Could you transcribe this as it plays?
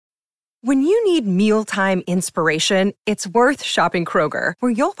When you need mealtime inspiration, it's worth shopping Kroger,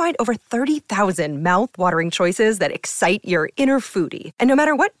 where you'll find over 30,000 mouth-watering choices that excite your inner foodie. And no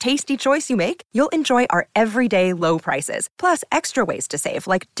matter what tasty choice you make, you'll enjoy our everyday low prices, plus extra ways to save,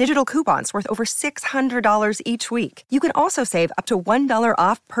 like digital coupons worth over $600 each week. You can also save up to $1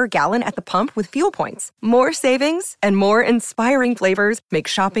 off per gallon at the pump with fuel points. More savings and more inspiring flavors make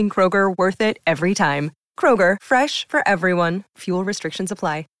shopping Kroger worth it every time. Kroger, fresh for everyone. Fuel restrictions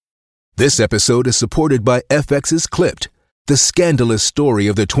apply. This episode is supported by FX's Clipped, the scandalous story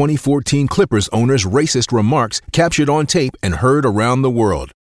of the 2014 Clippers owner's racist remarks captured on tape and heard around the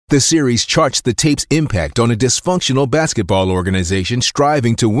world. The series charts the tape's impact on a dysfunctional basketball organization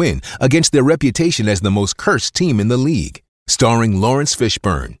striving to win against their reputation as the most cursed team in the league. Starring Lawrence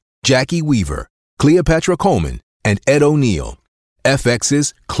Fishburne, Jackie Weaver, Cleopatra Coleman, and Ed O'Neill.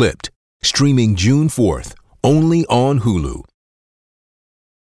 FX's Clipped, streaming June 4th, only on Hulu.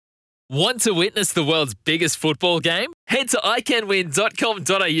 Want to witness the world's biggest football game? Head to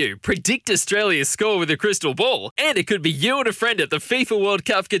iCanWin.com.au, predict Australia's score with a crystal ball, and it could be you and a friend at the FIFA World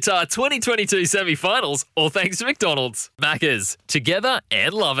Cup Qatar 2022 semi-finals, all thanks to McDonald's. Maccas, together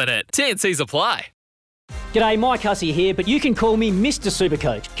and loving it. TNCs apply. G'day, Mike Hussey here, but you can call me Mr.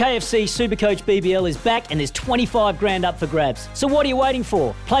 Supercoach. KFC Supercoach BBL is back and there's 25 grand up for grabs. So what are you waiting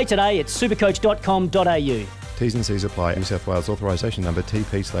for? Play today at supercoach.com.au. T's and C's apply. New South Wales authorisation number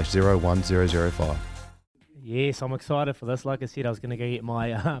TP/01005. Yes, I'm excited for this. Like I said, I was going to go get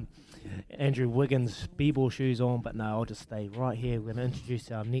my Andrew Wiggins b-ball shoes on, but no, I'll just stay right here. We're going to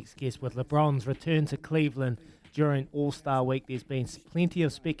introduce our next guest with LeBron's return to Cleveland during All-Star Week. There's been plenty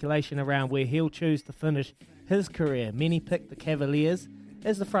of speculation around where he'll choose to finish his career. Many picked the Cavaliers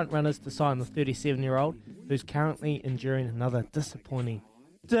as the front runners to sign the 37-year-old, who's currently enduring another disappointing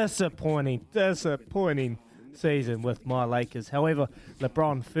season with my Lakers. However,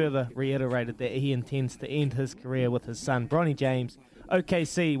 LeBron further reiterated that he intends to end his career with his son, Bronny James.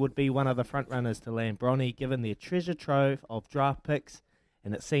 OKC would be one of the frontrunners to land Bronny, given their treasure trove of draft picks,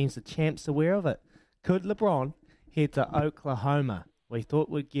 and it seems the champ's aware of it. Could LeBron head to Oklahoma? We thought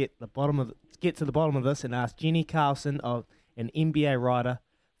we'd get to the bottom of this and ask Jenny Carlson, of an NBA writer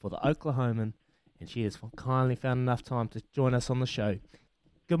for the Oklahoman, and she has kindly found enough time to join us on the show.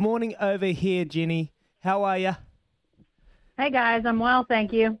 Good morning over here, Jenny. How are you? Hey, guys. I'm well,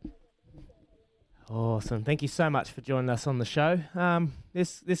 thank you. Awesome. Thank you so much for joining us on the show.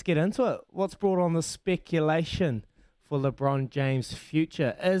 Let's get into it. What's brought on the speculation for LeBron James'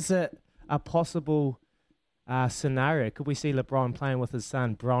 future? Is it a possible scenario? Could we see LeBron playing with his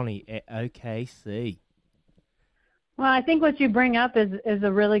son, Bronny, at OKC? Well, I think what you bring up is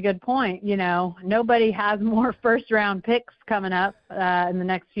a really good point. You know, nobody has more first-round picks coming up in the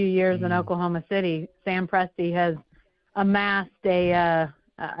next few years than Oklahoma City. Sam Presti has amassed an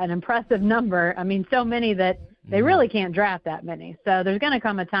impressive number. I mean, so many that they really can't draft that many. So there's going to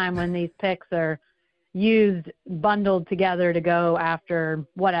come a time when these picks are used, bundled together to go after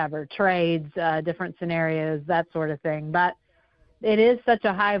whatever, trades, different scenarios, that sort of thing. But it is such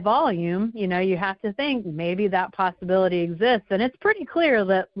a high volume, you know, you have to think maybe that possibility exists. And it's pretty clear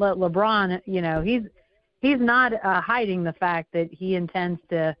that LeBron, you know, he's not hiding the fact that he intends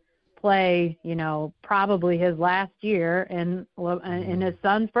to play, you know, probably his last year in his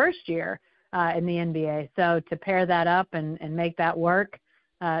son's first year in the NBA. So to pair that up and make that work,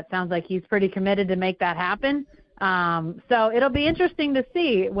 it sounds like he's pretty committed to make that happen. So it'll be interesting to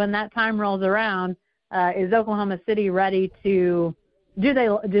see when that time rolls around. Is Oklahoma City ready to do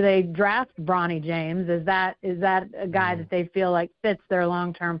they draft Bronny James? Is that a guy that they feel like fits their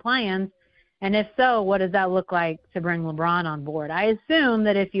long-term plans? And if so, what does that look like to bring LeBron on board? I assume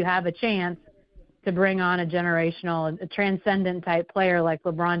that if you have a chance to bring on a generational, a transcendent type player like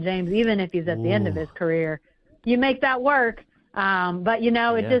LeBron James, even if he's at the end of his career, you make that work. But you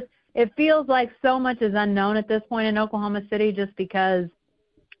know, it feels like so much is unknown at this point in Oklahoma City, just because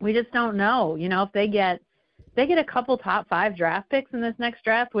we just don't know, you know, if they get a couple top 5 draft picks in this next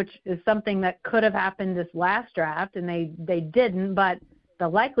draft, which is something that could have happened this last draft, and they didn't, but the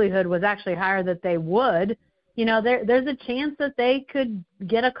likelihood was actually higher that they would. You know, there's a chance that they could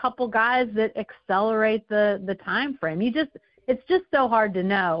get a couple guys that accelerate the time frame. It's just so hard to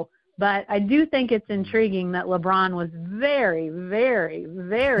know. But I do think it's intriguing that LeBron was very, very,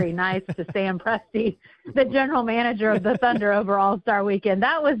 very nice to Sam Presti, the general manager of the Thunder over All-Star Weekend.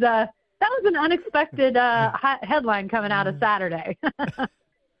 That was an unexpected headline coming out of Saturday.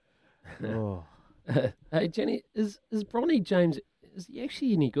 Hey, Jenny, is Bronny James, is he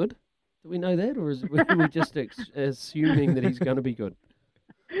actually any good? Do we know that, or are we just assuming that he's going to be good?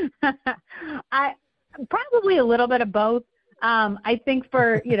 Probably a little bit of both. I think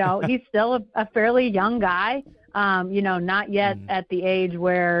he's still a fairly young guy, not yet at the age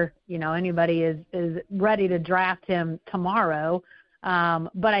where, anybody is ready to draft him tomorrow.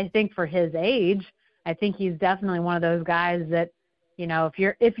 But I think for his age, I think he's definitely one of those guys that,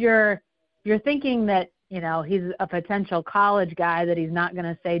 if you're thinking that, he's a potential college guy, that he's not going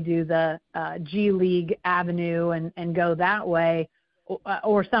to say do the G League avenue and go that way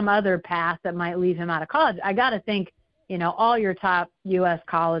or some other path that might leave him out of college. I got to think, all your top U.S.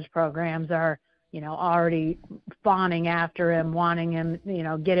 college programs are, already fawning after him, wanting him,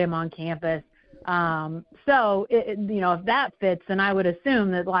 get him on campus. So, if that fits, then I would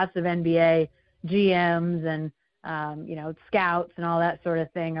assume that lots of NBA GMs and, scouts and all that sort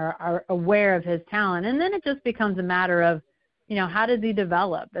of thing are aware of his talent. And then it just becomes a matter of, how does he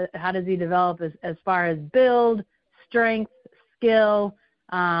develop? How does he develop as far as build, strength, skill?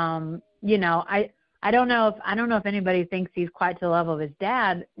 I don't know if anybody thinks he's quite to the level of his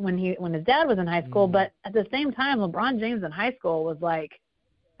dad when his dad was in high school, but at the same time, LeBron James in high school was like,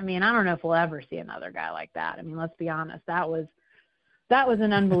 I don't know if we'll ever see another guy like that. Let's be honest. That was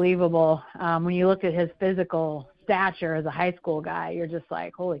an unbelievable, when you look at his physical stature as a high school guy, you're just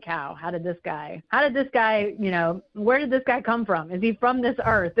like, holy cow, how did this guy, where did this guy come from? Is he from this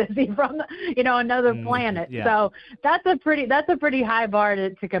earth? Is he from, another planet? Yeah. So that's a pretty high bar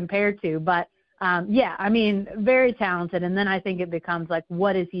to compare to, but very talented. And then I think it becomes like,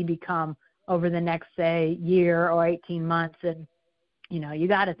 what does he become over the next, say, year or 18 months? And, you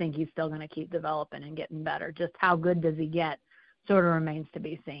got to think he's still going to keep developing and getting better. Just how good does he get sort of remains to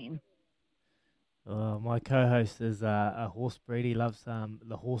be seen. My co-host is a horse breeder. He loves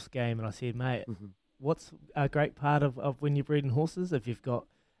the horse game. And I said, mate, what's a great part of when you're breeding horses? If you've got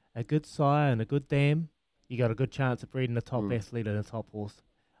a good sire and a good dam, you got a good chance of breeding a top athlete and a top horse.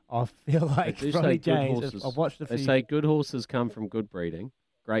 I feel like Bronny James, I've watched a few. They say good horses come from good breeding.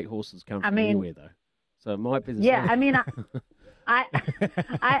 Great horses come from anywhere, though. So it might be the same. I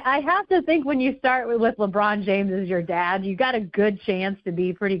have to think when you start with LeBron James as your dad, you got a good chance to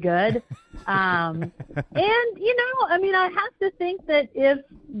be pretty good. And, I have to think that if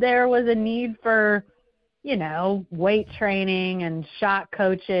there was a need for, weight training and shot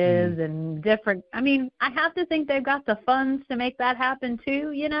coaches and different, I have to think they've got the funds to make that happen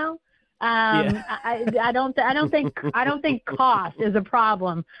too, I don't think cost is a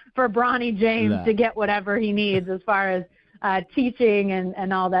problem for Bronny James to get whatever he needs as far as teaching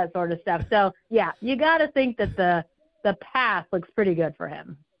and all that sort of stuff. So yeah, you got to think that the path looks pretty good for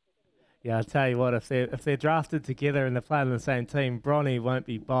him. Yeah, I'll tell you what, if they're drafted together and they're playing on the same team, Bronny won't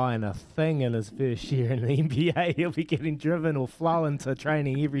be buying a thing in his first year in the NBA. He'll be getting driven or flown to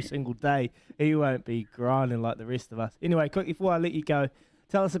training every single day. He won't be grinding like the rest of us. Anyway, quickly before I let you go,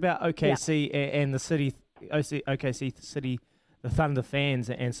 tell us about OKC and the city, OKC City, the Thunder fans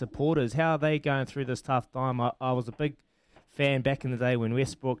and supporters. How are they going through this tough time? I was a big fan back in the day when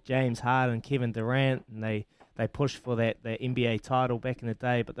Westbrook, James Harden, Kevin Durant, and they pushed for the NBA title back in the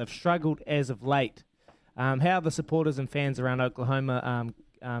day, but they've struggled as of late. How are the supporters and fans around Oklahoma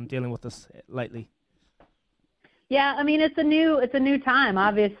dealing with this lately? Yeah, it's a new time.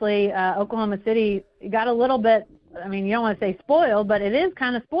 Obviously, Oklahoma City got a little bit, you don't want to say spoiled, but it is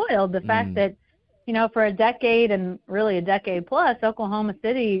kind of spoiled. The fact that, for a decade and really a decade plus, Oklahoma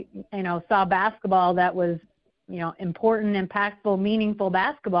City, saw basketball that was, important, impactful, meaningful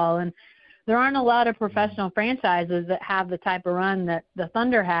basketball. And there aren't a lot of professional franchises that have the type of run that the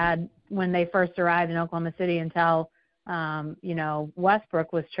Thunder had when they first arrived in Oklahoma City until,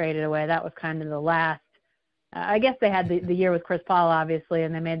 Westbrook was traded away. That was kind of the last. I guess they had the year with Chris Paul, obviously,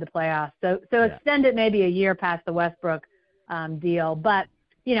 and they made the playoffs. So extend it maybe a year past the Westbrook deal. But,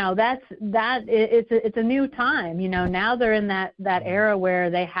 it's a new time. Now they're in that era where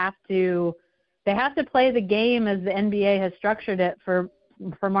they have to play the game as the NBA has structured it for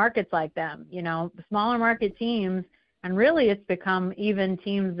markets like them, smaller market teams. And really it's become even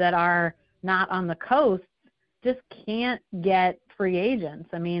teams that are not on the coast just can't get free agents.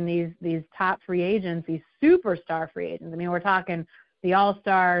 These top free agents, these superstar free agents. We're talking the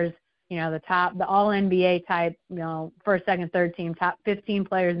All-Stars, the All-NBA type, first, second, third team, top 15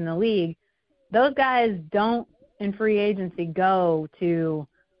 players in the league. Those guys don't in free agency go to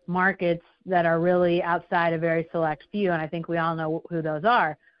markets that are really outside a very select few, and I think we all know who those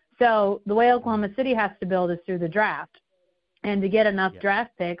are. So the way Oklahoma City has to build is through the draft. And to get enough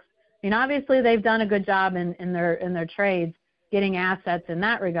draft picks, obviously they've done a good job in their trades getting assets in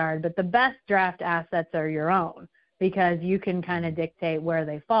that regard, but the best draft assets are your own because you can kind of dictate where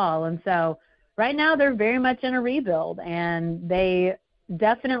they fall. And so right now they're very much in a rebuild, and they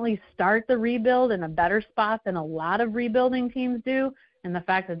definitely start the rebuild in a better spot than a lot of rebuilding teams do. And the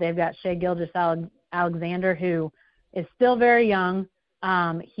fact that they've got Shai Gilgeous-Alexander, who is still very young.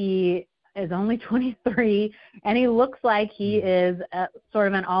 He is only 23, and he looks like he is sort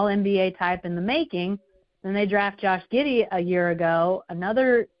of an all-NBA type in the making. Then they draft Josh Giddey a year ago,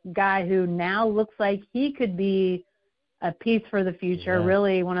 another guy who now looks like he could be a piece for the future,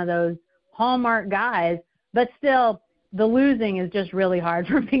 really one of those hallmark guys. But still, the losing is just really hard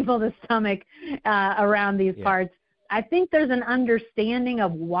for people to stomach around these parts. I think there's an understanding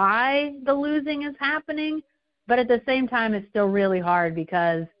of why the losing is happening, but at the same time, it's still really hard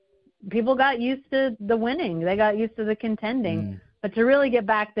because people got used to the winning. They got used to the contending. But to really get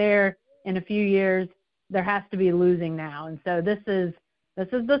back there in a few years, there has to be losing now. And so this is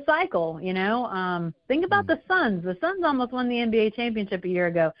the cycle, you know. Think about the Suns. The Suns almost won the NBA championship a year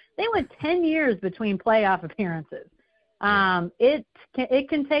ago. They went 10 years between playoff appearances. It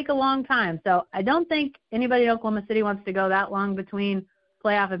can take a long time. So I don't think anybody in Oklahoma City wants to go that long between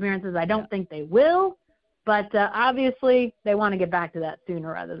playoff appearances. I don't think they will. But obviously they want to get back to that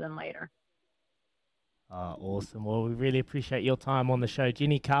sooner rather than later. Awesome. Well, we really appreciate your time on the show.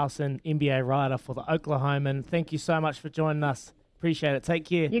 Jenny Carlson, NBA writer for the Oklahoman. Thank you so much for joining us. Appreciate it. Take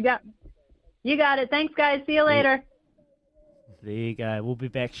care. You got it. Thanks, guys. See you later. There you go. We'll be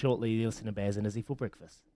back shortly. You listen to Baz and Izzy for breakfast.